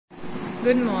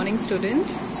Good morning,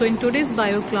 students. So in today's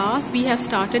bio class, we have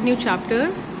started new chapter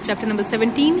number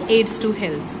 17, AIDS to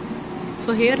Health.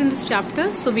 So here in this chapter,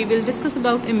 we will discuss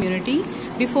about immunity.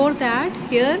 Before that,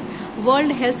 here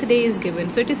World Health Day is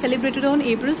given. So it is celebrated on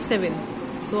April 7.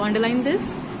 So underline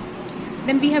this.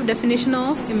 Then we have definition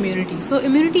of immunity. So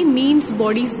immunity means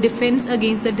body's defense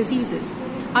against the diseases.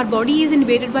 Our body is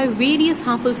invaded by various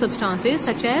harmful substances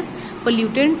such as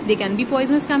pollutant, they can be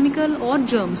poisonous chemical or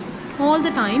germs. All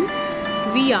the time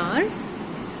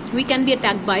we can be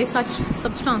attacked by such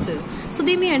substances. So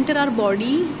they may enter our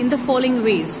body in the following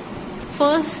ways.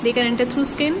 First, they can enter through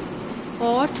skin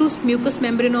or through mucous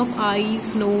membrane of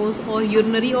eyes, nose or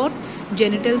urinary or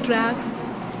genital tract,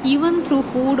 even through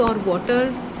food or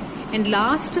water. And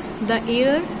last, the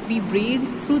air we breathe,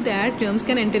 through that germs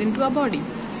can enter into our body.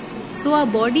 So our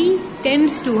body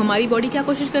tends to, हमारी body क्या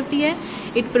कोशिश करती है?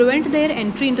 It prevent their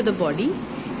entry into the body.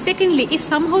 Secondly, if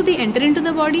somehow they enter into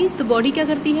the body, तो body क्या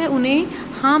करती है? उन्हें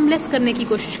harmless करने की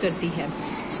कोशिश करती है.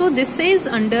 So this is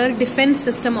under defense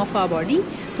system of our body.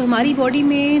 तो हमारी body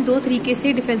में दो तरीके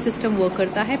से defense system work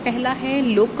करता है. पहला है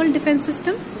local defense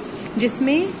system,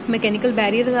 जिसमें मैकेनिकल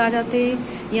बैरियर्स आ जाते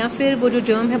हैं या फिर वो जो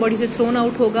जर्म है बॉडी से थ्रोन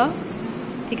आउट होगा.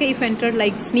 ठीक है, इफ एंटर्ड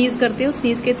लाइक स्नीज करते हो,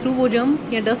 स्नीज के थ्रू वो जर्म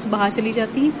या डस्ट बाहर चली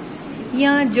जाती है,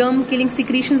 या जर्म किलिंग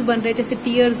सिक्रीशंस बन रहे हैं जैसे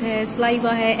टीयर्स है,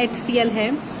 स्लाइवा है, HCl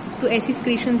है, तो ऐसी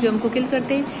सिक्रीशन जर्म को किल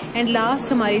करते हैं. एंड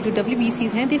लास्ट हमारे जो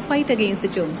WBCs हैं, they fight against the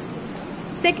germs.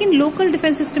 Second, local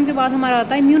defence system के बाद हमारा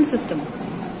आता है इम्यून सिस्टम.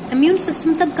 इम्यून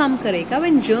सिस्टम तब काम करेगा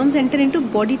when germs enter into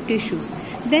body tissues,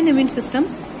 then immune system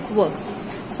works.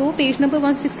 So page number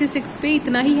 166 पे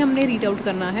इतना ही हमने रीड आउट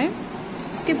करना है.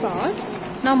 उसके बाद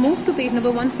now move to page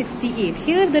number 168.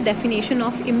 Here the definition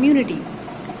of immunity.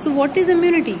 So what is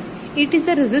immunity? It is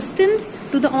the resistance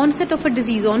to the onset of a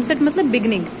disease. Onset मतलब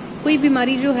beginning, कोई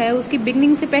बीमारी जो है उसकी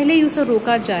बिगनिंग से पहले ही उसे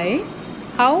रोका जाए.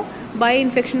 How? Bye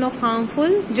infection of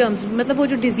harmful germs. मतलब वो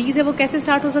जो डिजीज है वो कैसे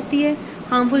स्टार्ट हो सकती है?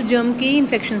 हार्मफुल जर्म के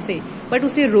इन्फेक्शन से, बट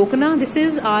उसे रोकना, this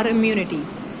is our immunity.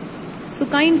 So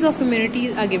kinds of immunity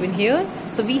are given here.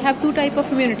 So we have two type of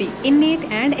immunity, innate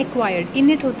and acquired.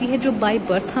 Innate होती है जो by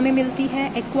birth हमें मिलती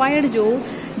है, acquired जो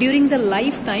during the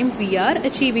lifetime we are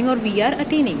achieving or we are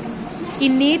attaining.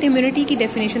 Innate immunity की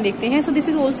definition देखते हैं. So this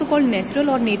is also called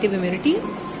natural or native immunity.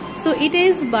 So it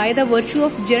is by the virtue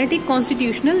of genetic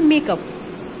constitutional makeup.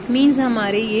 Means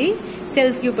हमारे ये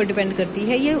cells के ऊपर depend करती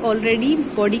है, ये already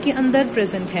body के अंदर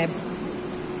present है.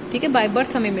 ठीक है, by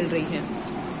birth हमें मिल रही है.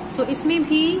 So इसमें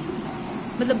भी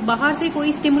मतलब बाहर से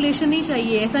कोई स्टिमुलेशन नहीं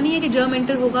चाहिए. ऐसा नहीं है कि जर्म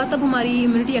एंटर होगा तब हमारी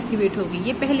इम्यूनिटी एक्टिवेट होगी,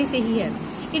 ये पहले से ही है.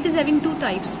 It is having two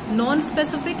types, non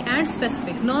specific and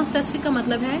specific. Non specific का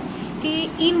मतलब है कि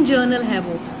इन जनरल है,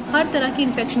 वो हर तरह की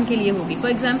इन्फेक्शन के लिए होगी.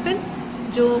 फॉर एग्जाम्पल,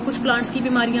 जो कुछ प्लांट्स की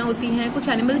बीमारियां होती हैं, कुछ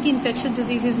एनिमल की इन्फेक्शन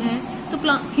डिजीजेज हैं, तो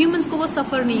ह्यूमंस को वो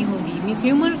सफर नहीं होगी. मीन्स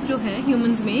ह्यूमन जो है,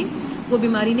 ह्यूमंस में वो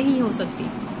बीमारी नहीं हो सकती.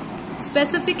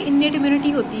 स्पेसिफिक इनेट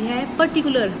इम्यूनिटी होती है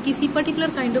पर्टिकुलर, किसी पर्टिकुलर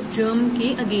काइंड ऑफ जर्म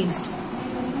के अगेंस्ट.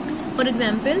 फॉर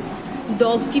एग्जाम्पल,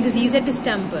 डॉग्स की डिजीज है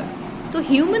डिस्टेम्पर, तो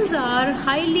humans are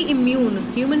highly immune,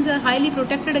 humans are highly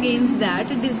protected against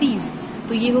that disease.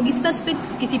 तो ये होगी स्पेसिफिक,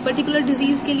 किसी पर्टिकुलर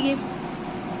डिजीज के लिए.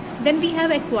 Then we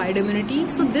have acquired immunity.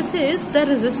 So this is the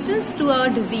resistance to a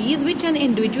disease which an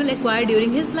individual acquired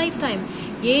during his life time.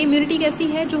 ये immunity कैसी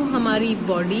है? जो हमारी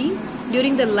body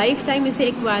during the life time इसे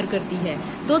एक्वायर करती है.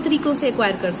 दो तरीकों से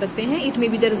एक्वायर कर सकते हैं. It may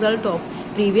be the result of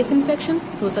previous infection,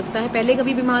 हो सकता है पहले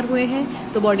कभी बीमार हुए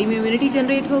हैं तो बॉडी में इम्यूनिटी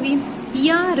जनरेट होगी,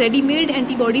 या रेडीमेड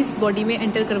एंटीबॉडीज बॉडी में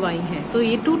एंटर करवाई हैं, तो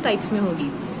ये टू टाइप्स में होगी.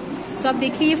 सो आप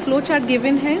देखिए, ये फ्लो चार्ट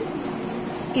गिवन है,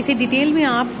 इसे डिटेल में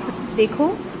आप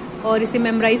देखो और इसे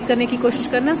मेमोराइज करने की कोशिश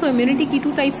करना. सो इम्यूनिटी की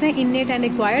टू टाइप्स हैं, इनेट एंड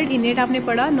एक्वायर्ड. इनेट आपने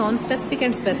पढ़ा, नॉन स्पेसिफिक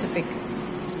एंड स्पेसिफिक.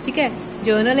 ठीक है,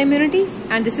 journal immunity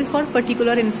and this is for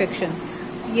particular infection.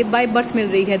 ये बाय बर्थ मिल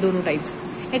रही है दोनों टाइप्स.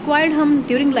 एक्वायर्ड हम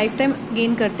ड्यूरिंग लाइफ टाइम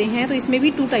गेन करते हैं, तो इसमें भी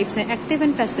टू टाइप्स हैं, active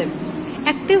and passive.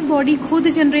 Active body खुद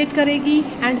जनरेट करेगी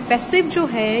एंड पैसिव जो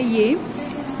है ये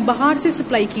बाहर से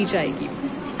सप्लाई की जाएगी.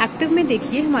 एक्टिव में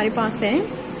देखिए हमारे पास है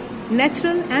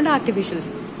नेचुरल एंड आर्टिफिशियल.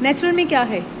 नेचुरल में क्या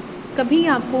है? कभी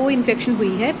आपको इन्फेक्शन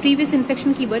हुई है, प्रीवियस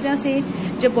इन्फेक्शन की वजह से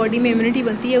जब बॉडी में इम्यूनिटी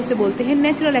बनती है उसे बोलते हैं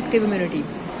नेचुरल एक्टिव इम्यूनिटी.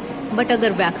 बट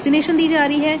अगर वैक्सीनेशन दी जा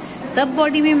रही है तब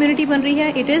बॉडी में इम्यूनिटी बन रही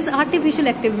है, it is artificial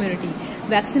active immunity.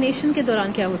 Vaccination के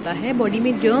दौरान क्या होता है, बॉडी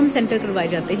में जर्म्स एंटर करवाए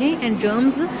जाते हैं एंड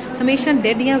जर्म्स हमेशा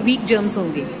डेड या वीक जर्म्स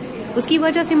होंगे. उसकी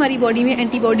वजह से हमारी बॉडी में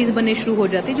एंटीबॉडीज बनने शुरू हो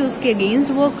जाते हैं जो उसके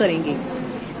अगेंस्ट वर्क करेंगे.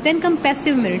 देन कम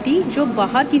पैसिव इम्यूनिटी, जो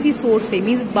बाहर किसी सोर्स से,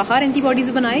 मीन्स बाहर एंटीबॉडीज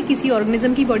बनाए किसी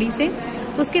ऑर्गेनिज्म की बॉडी से,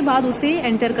 उसके बाद उसे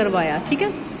एंटर करवाया. ठीक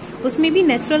है, उसमें भी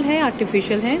नेचुरल है,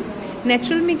 आर्टिफिशियल है.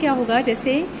 नेचुरल में क्या होगा,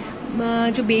 जैसे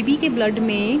जो बेबी के ब्लड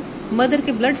में मदर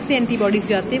के ब्लड से एंटीबॉडीज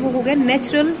जाते हैं, वो हो गया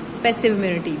नेचुरल पैसिव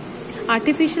इम्यूनिटी।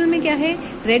 आर्टिफिशियल में क्या है,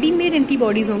 रेडीमेड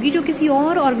एंटीबॉडीज होंगी जो किसी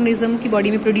और ऑर्गेनिज्म की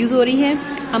बॉडी में प्रोड्यूस हो रही है,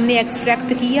 हमने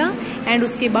एक्सट्रैक्ट किया एंड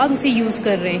उसके बाद उसे यूज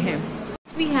कर रहे हैं।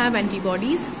 We have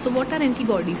antibodies. So what are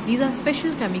antibodies? These are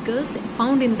special chemicals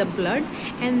found in the blood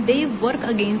and they work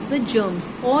against the germs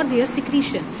or their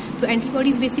secretion. तो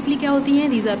antibodies basically क्या होती हैं?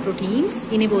 These are proteins.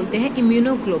 इन्हें बोलते हैं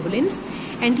immunoglobulins.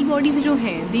 Antibodies जो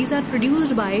हैं, these are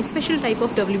produced by special type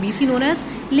of WBC known as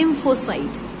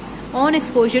lymphocyte on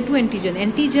exposure to antigen.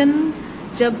 Antigen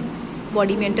जब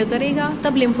बॉडी में एंटर करेगा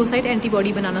तब लिम्फोसाइट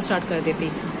एंटीबॉडी बनाना स्टार्ट कर देते।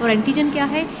 और एंटीजन क्या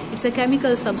है? It's a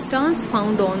chemical substance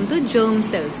found on the germ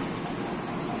cells.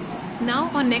 Now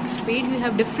on next page we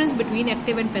have difference between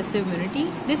active and passive immunity.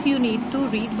 This you need to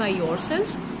read by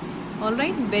yourself. All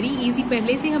right, very easy.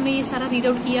 पहले से हमने ये सारा read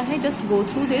out किया है. Just go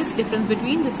through this difference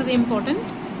between. This is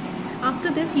important.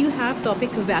 After this you have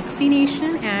topic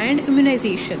vaccination and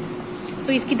immunization.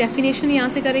 So इसकी definition यहाँ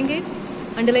से करेंगे.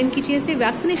 Underline कीजिए इसे.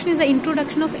 Vaccination is the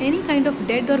introduction of any kind of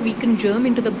dead or weakened germ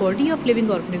into the body of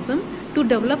living organism to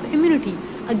develop immunity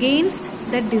against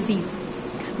that disease.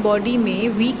 Body में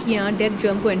week या dead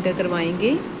germ को enter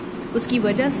करवाएंगे, उसकी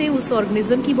वजह से उस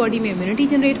ऑर्गेनिज्म की बॉडी में इम्यूनिटी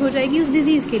जनरेट हो जाएगी उस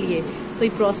डिजीज के लिए। तो ये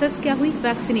प्रोसेस क्या हुई?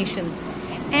 वैक्सीनेशन।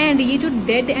 एंड ये जो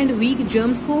डेड एंड वीक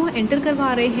जर्म्स को एंटर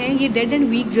करवा रहे हैं, ये डेड एंड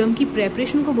वीक जर्म की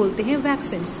प्रेपरेशन को बोलते हैं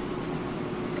वैक्सीन्स।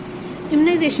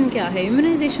 इम्यूनाइजेशन क्या है?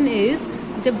 इम्यूनाइजेशन इज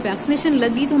जब वैक्सीनेशन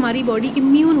लगी तो हमारी बॉडी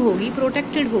इम्यून होगी,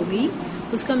 प्रोटेक्टेड होगी,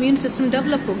 उसका इम्यून सिस्टम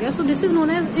डेवलप हो गया। So this is known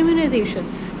as immunisation,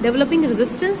 developing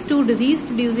resistance to disease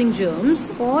producing germs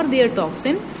और there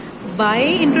toxin by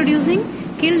introducing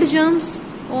killed germs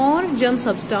और germ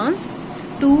substance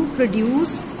to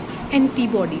produce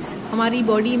antibodies. हमारी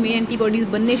बॉडी में एंटीबॉडीज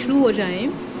बनने शुरू हो जाएं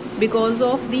because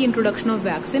of the introduction of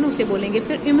vaccine, उसे बोलेंगे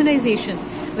फिर इम्यूनाइजेशन।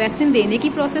 वैक्सीन देने की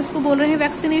प्रोसेस को बोल रहे हैं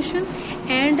वैक्सीनेशन,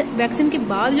 एंड वैक्सीन के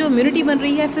बाद जो इम्यूनिटी बन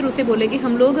रही है फिर उसे बोलेंगे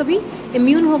हम लोग अभी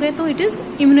इम्यून हो गए, तो it is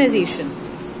immunisation.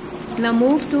 Now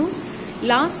move to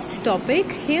last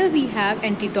topic. Here we have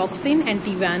antitoxin,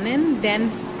 antivenin, then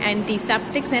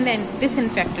antiseptics and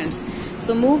disinfectants.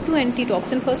 So move to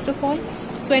antitoxin first of all.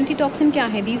 So antitoxin क्या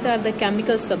है? These are the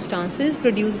chemical substances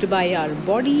produced by our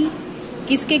body.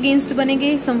 किसके against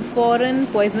बनेंगे? Some foreign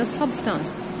poisonous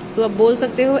substance. तो आप बोल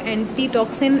सकते हो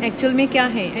antitoxin actual में क्या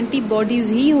है?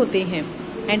 एंटीबॉडीज ही होते हैं।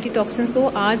 एंटीटॉक्सिन्स को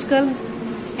आजकल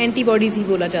एंटीबॉडीज ही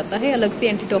बोला जाता है, अलग से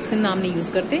एंटीटॉक्सिन नाम नहीं यूज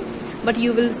करते, but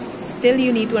you will still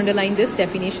you need to underline this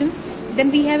definition.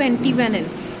 Then we have antivenin.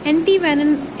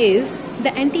 Antivenin is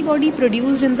the antibody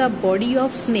produced in the body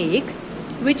of snake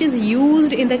which is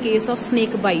used in the case of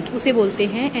snake bite. उसे बोलते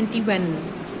हैं antivenin.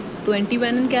 तो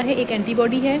एंटीवेनिन क्या है? एक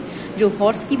antibody है जो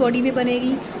horse की बॉडी में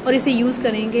बनेगी और इसे यूज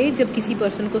करेंगे जब किसी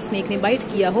पर्सन को स्नेक ने बाइट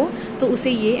किया हो, तो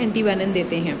उसे ये एंटीवेनिन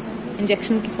देते हैं,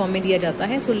 इंजेक्शन की फॉर्म में दिया जाता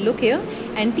है। So look here,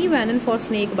 एंटीवेनिन for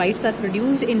snake bites are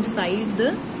produced inside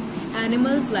the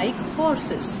animals like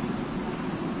horses.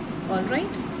 All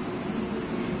right.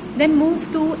 Then move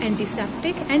to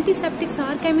antiseptic. Antiseptics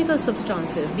are chemical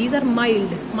substances. These are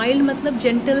mild. Mild मतलब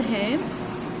gentle हैं,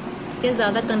 ये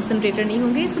ज़्यादा concentrated नहीं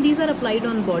होंगे. So these are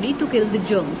applied on body to kill the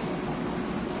germs.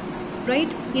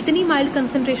 Right? इतनी mild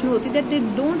concentration होती है that they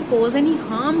don't cause any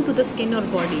harm to the skin or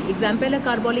body. Example है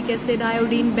carbolic acid,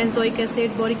 iodine, benzoic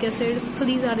acid, boric acid.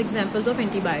 So these are examples of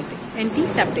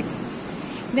antiseptics.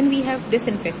 Then we have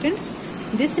disinfectants.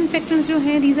 Disinfectants जो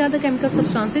हैं, these are the chemical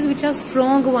substances which are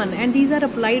strong one and these are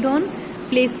applied on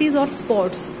places or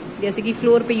spots. जैसे कि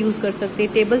floor पे use कर सकते,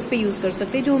 tables पे use कर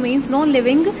सकते, जो मीन्स नॉन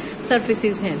लिविंग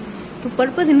सर्फेसिस हैं। तो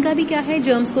पर्पज इनका भी क्या है?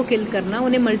 जर्म्स को किल करना,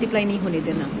 उन्हें मल्टीप्लाई नहीं होने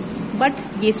देना।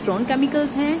 बट ये स्ट्रॉन्ग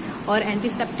केमिकल्स हैं और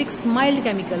एंटीसेप्टिक्स माइल्ड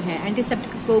केमिकल हैं।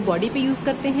 एंटीसेप्टिक को बॉडी पे यूज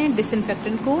करते हैं,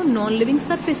 डिसइंफेक्टेंट को नॉन लिविंग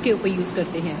सर्फेस के ऊपर यूज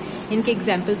करते हैं। इनके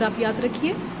एग्जाम्पल्स आप याद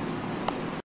रखिए।